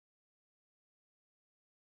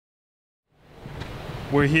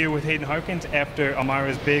We're here with Hayden Harkins after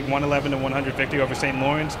Elmira's big 111-100 victory over St.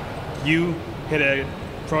 Lawrence. You hit a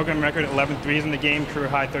program record 11 threes in the game, career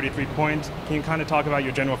high 33 points. Can you kind of talk about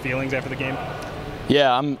your general feelings after the game?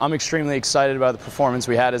 Yeah, I'm extremely excited about the performance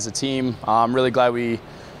we had as a team. I'm really glad we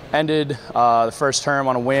ended the first term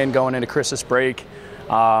on a win going into Christmas break.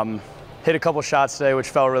 Hit a couple shots today, which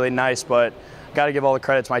felt really nice, but got to give all the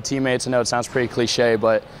credit to my teammates. I know it sounds pretty cliche,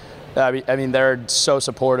 but I mean, they're so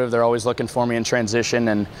supportive. They're always looking for me in transition,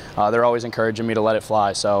 and they're always encouraging me to let it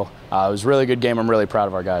fly. So it was a really good game. I'm really proud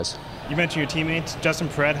of our guys. You mentioned your teammates. Justin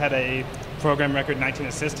Perret had a program record 19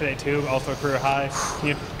 assists today too, also a career high. Can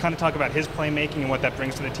you kind of talk about his playmaking and what that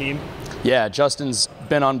brings to the team? Yeah, Justin's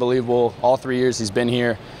been unbelievable all 3 years he's been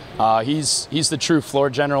here. He's the true floor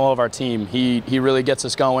general of our team. He really gets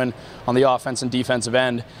us going on the offense and defensive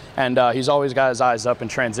end, and he's always got his eyes up in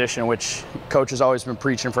transition, which coach has always been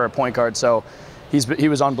preaching for a point guard. So he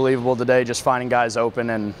was unbelievable today, just finding guys open,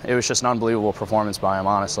 and it was just an unbelievable performance by him,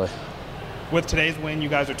 honestly. With today's win, you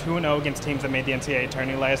guys are 2-0 against teams that made the NCAA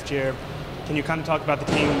tourney last year. Can you kind of talk about the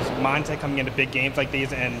team's mindset coming into big games like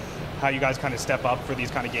these and how you guys kind of step up for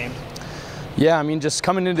these kind of games? Yeah, I mean, just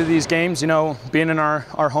coming into these games, you know, being in our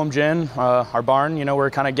home gym, our barn, you know,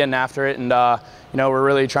 we're kind of getting after it, and, you know, we're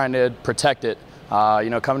really trying to protect it. You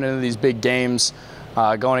know, coming into these big games,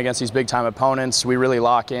 going against these big-time opponents, we really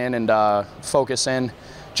lock in and focus in.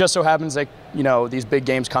 Just so happens that, you know, these big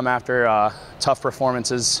games come after tough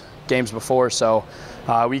performances games before, so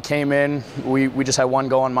we came in, we just had one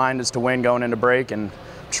goal in mind, is to win going into break, and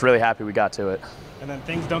just really happy we got to it. And then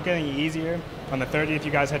things don't get any easier. On the 30th,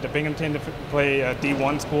 you guys had to Binghamton to play a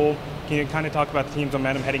D1 school. Can you kind of talk about the team's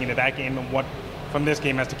momentum heading into that game and what from this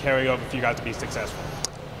game has to carry over for you guys to be successful?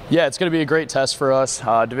 Yeah, it's going to be a great test for us.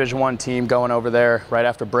 Division I team going over there right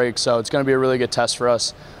after break, so it's going to be a really good test for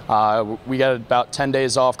us. We got about 10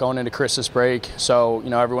 days off going into Christmas break, so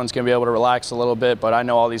you know everyone's going to be able to relax a little bit, but I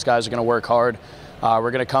know all these guys are going to work hard.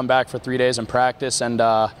 We're going to come back for 3 days and practice and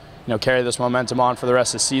you know, carry this momentum on for the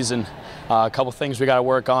rest of the season. A couple things we got to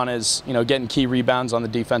work on is, you know, getting key rebounds on the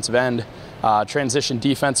defensive end, transition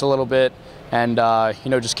defense a little bit, and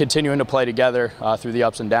you know, just continuing to play together through the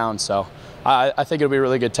ups and downs. So I think it'll be a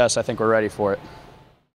really good test. I think we're ready for it.